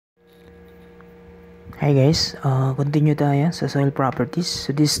Hi guys, continue tayo sa soil properties.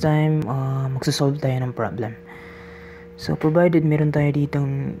 So this time, magsasolve tayo ng problem. So provided meron tayo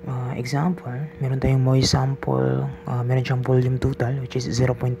ditong example, meron tayong moist sample, meron siyang volume total which is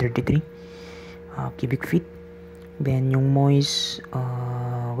 0.33 cubic feet. Then yung moist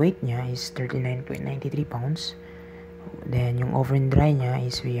weight niya is 39.93 pounds. Then yung over and dry niya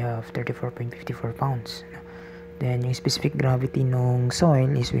is we have 34.54 pounds. Then yung specific gravity ng soil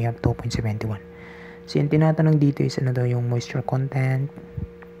is we have 2.71. So, yung tinatanong dito is ano daw yung moisture content.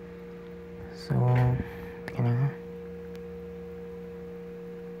 So, tingnan nga.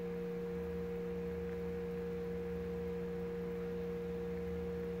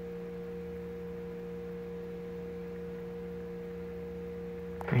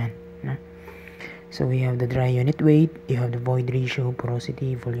 Ayan. So, we have the dry unit weight, you have the void ratio,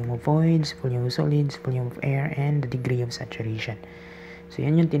 porosity, volume of voids, volume of solids, volume of air, and the degree of saturation. So,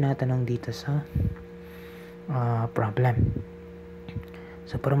 yan yung tinatanong dito sa problem.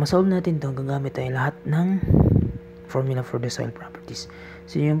 So, para ma-solve natin ito, gagamit tayo lahat ng formula for the soil properties.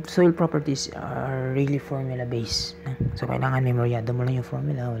 So, yung soil properties are really formula based. So, kailangan memoryado mo lang yung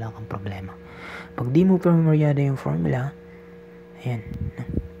formula, wala kang problema. Pag di mo memoryado yung formula, ayan,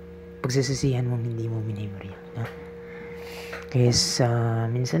 pagsasisihan mo hindi mo minemorya. Kasi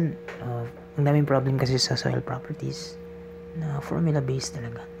minsan, ang daming problem kasi sa soil properties na formula based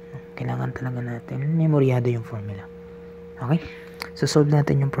talaga. Kailangan talaga natin memoryado yung formula. Okay? So, solve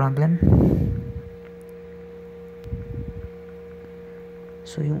natin yung problem.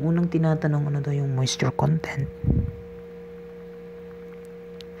 So, yung unang tinatanong ano daw yung moisture content.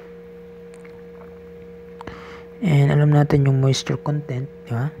 And alam natin yung moisture content,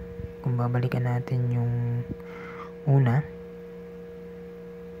 di ba? Kung babalikan natin yung una,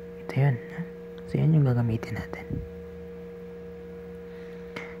 ito yun. So, yan yung gagamitin natin.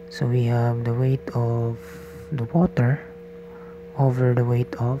 So, we have the weight of the water over the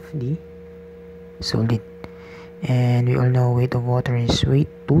weight of the solid. And we all know weight of water is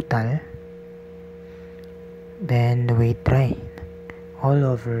weight total. Then, the weight dry. All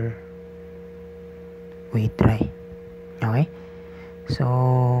over weight dry. Okay?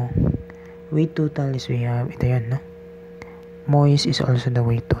 So, weight total is we have, ito yun, no? Moist is also the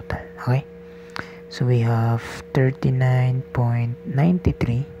weight total. Okay? So, we have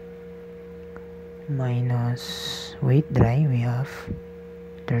 39.93 minus weight dry, we have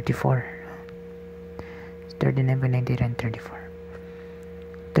 34. 39.93 and 34.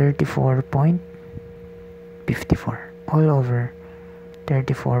 34.54. All over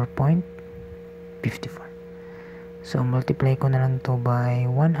 34.54. So, multiply ko na lang to by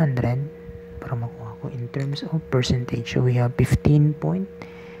 100 para makuha ko in terms of percentage. So, we have 15.61%.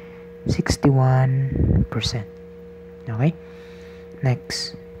 Okay?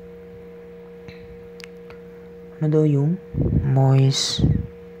 Next. Ano daw yung moist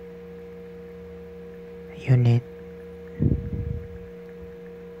unit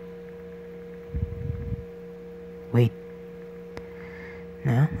weight?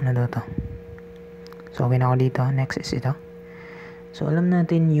 Ano daw to? So, okay na ako dito. Next is ito. So, alam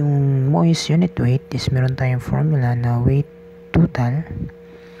natin yung moist unit weight is meron tayong formula na weight total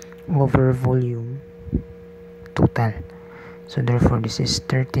over volume total. So, therefore, this is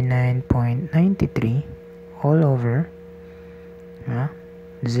 39.93 all over 0.33.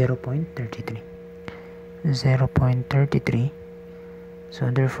 0.33.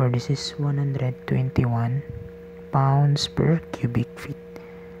 So, therefore, this is 121 pounds per cubic feet.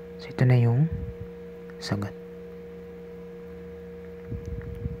 So, ito na yung sagot.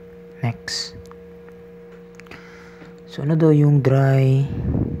 Next. So, ano daw yung dry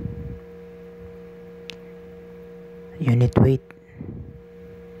unit weight?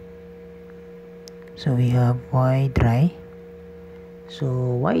 So, we have Y dry.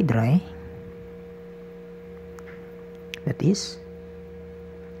 So, Y dry, that is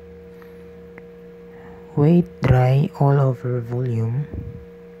weight dry all over volume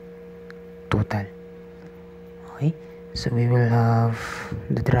total. Okay? So, we will have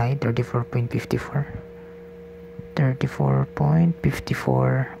the dry 34.54.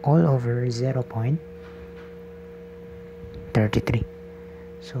 34.54 all over 0.33.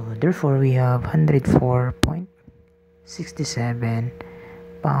 So, therefore, we have 104.67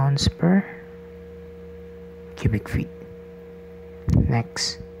 pounds per cubic feet.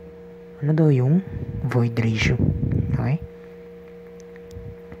 Next. Ano daw yung void ratio? Okay?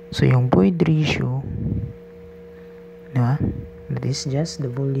 So, yung void ratio, diba? That is just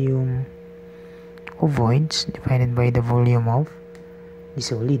the volume of voids divided by the volume of the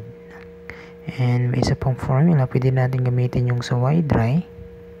solid. And may isa pang formula, pwede natin gamitin yung sa Y dry.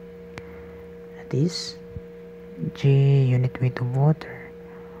 That that is G unit weight of water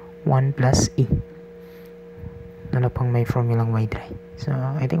 1 plus E. Ano pang may formulang Y dry. So,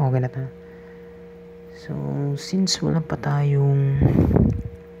 I think okay na to. So, since wala pa tayong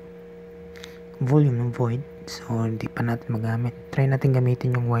volume ng void, so hindi pa natin magamit. Try natin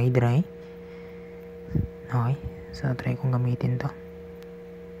gamitin yung Y dry. Okay. So, try kong gamitin to.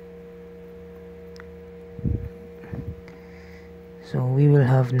 So, we will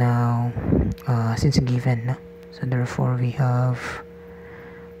have now, since given, no? So, therefore, we have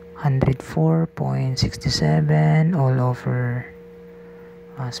 104.67 all over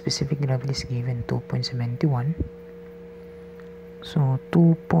specific gravity is given 2.71. So,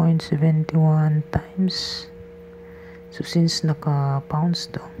 2.71 times. So, since naka-pounds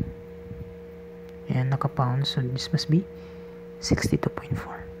to, and naka-pounds, so this must be 62.4.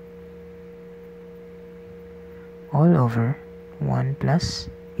 All over 1 plus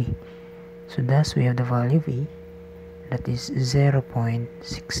E. So, thus we have the value of E, that is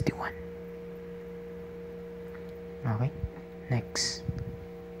 0.61. Okay, next.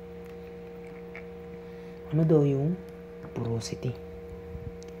 Ano daw yung porosity?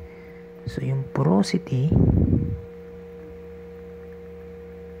 So, yung porosity,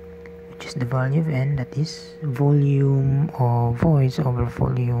 which is the value of N, that is volume of voids over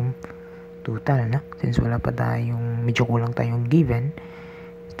volume total, na? Since wala pa tayong, medyo kulang tayong given,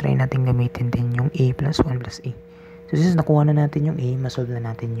 try natin gamitin din yung A plus 1 plus E. So, since nakuha na natin yung A, masolve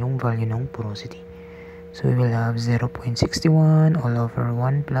na natin yung value ng porosity. So, we will have 0.61 all over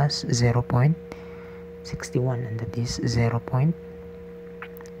 1 plus 0.61, and that is 0.38.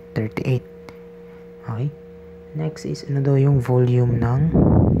 Okay? Next is, ano daw yung volume ng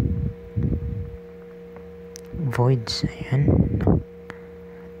voids. Ayan.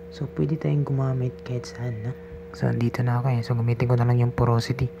 So, pwede tayong gumamit kahit saan, no? So, dito na ako eh. So, gamitin ko na lang yung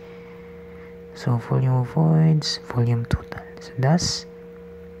porosity. So, volume of voids, volume total. So, thus,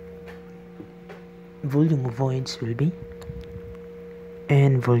 volume of voids will be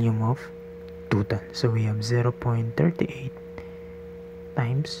and volume of total. So, we have 0.38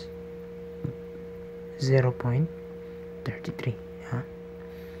 times 0.33. Huh?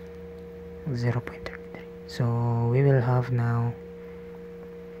 0.33. So, we will have now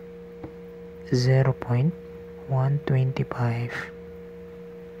 0.125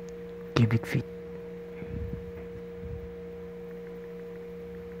 cubic feet.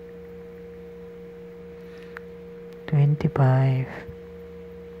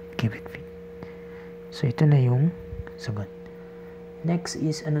 Cubic feet. So, ito na yung sagot. Next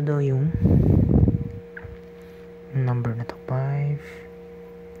is, ano daw yung number na to? 5,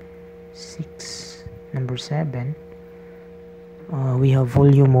 6, number 7. We have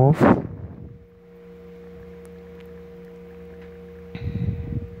volume of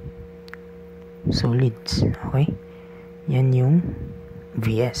solids. Okay? Yan yung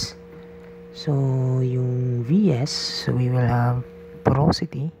VS. So, yung VS, so we will have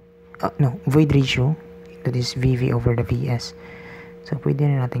porosity, void ratio, that is VV over the VS. So, pwede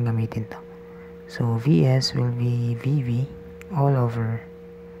na natin gamitin to. So, VS will be VV all over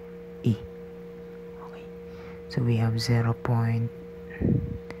E. Okay. So, we have 0.125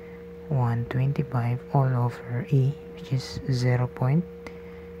 all over E, which is 0.61.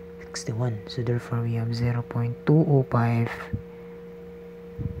 So, therefore, we have 0.205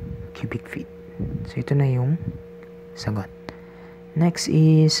 cubic feet. So, ito na yung sagot. Next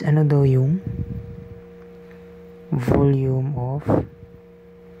is, ano daw yung volume of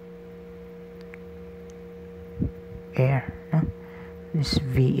air, no? This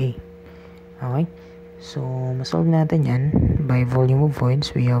VA. Okay? So, masolve natin yan by volume of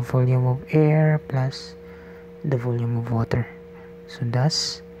voids. We have volume of air plus the volume of water. So,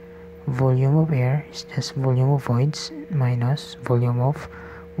 thus, volume of air is just volume of voids minus volume of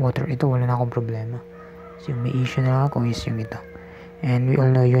water. Ito, wala na akong problema. So, yung may issue na ako is yung ito. And we all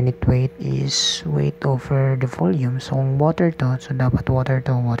know unit weight is weight over the volume. So, kung water to, so dapat water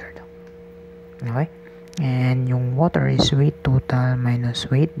to. Okay? And yung water is weight total minus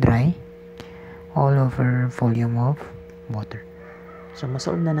weight dry all over volume of water. So,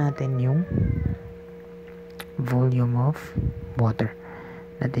 masolve na natin yung volume of water.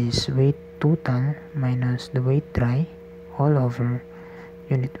 That is weight total minus the weight dry all over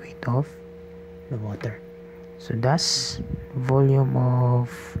unit weight of the water. So, thus, volume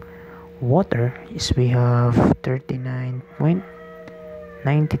of water is we have 39.93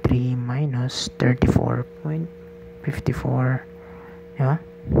 minus 34.54. Yeah?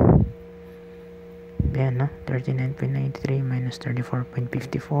 Yan, no? 39.93 minus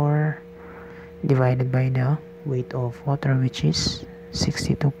 34.54 divided by the weight of water, which is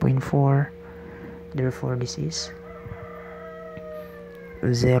 62.4 Therefore, this is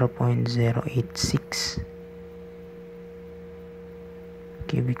 0.086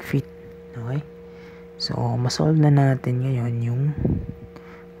 cubic feet. Okay? So, masolve na natin ngayon yung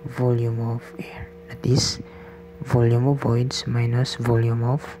volume of air. That is, volume of voids minus volume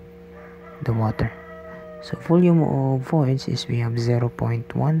of the water. So, volume of voids is we have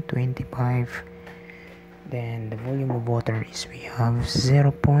 0.125. Then, the volume of water is we have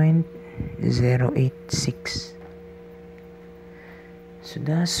 0.086. So,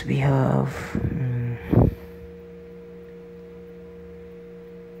 thus, we have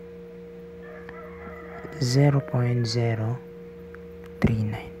 0.039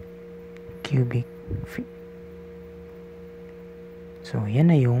 cubic feet. So, yan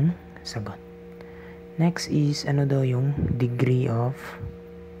na yung sagot. Next is, ano daw yung degree of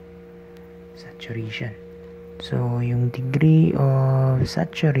saturation. So, yung degree of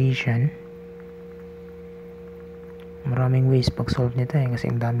saturation, maraming ways pag-solve nito kasi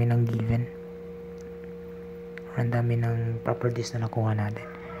ang dami ng given. Or ang dami ng properties na nakuha natin.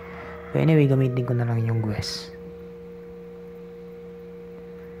 But anyway, gamitin ko na lang yung GWES.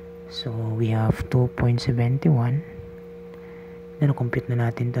 So, we have 2.71. Then, compute na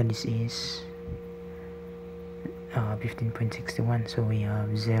natin to. This is 15.61. So, we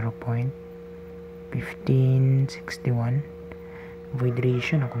have 0.1561. Void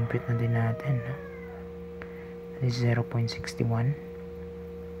ratio, na-compute na din natin. That is 0.61.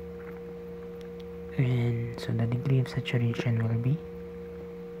 And, so, the degree of saturation will be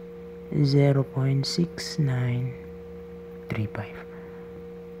 0.6935.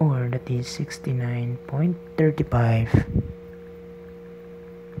 Or, that is 69.35%.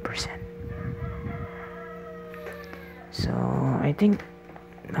 So, I think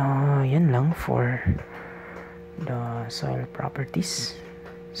yan lang for the soil properties.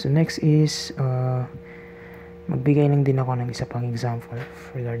 So, next is magbigay lang din ako ng isa pang example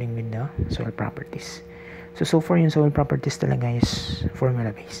regarding with the soil properties. So far yung soil properties talaga is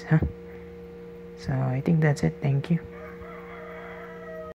formula based. So, I think that's it. Thank you.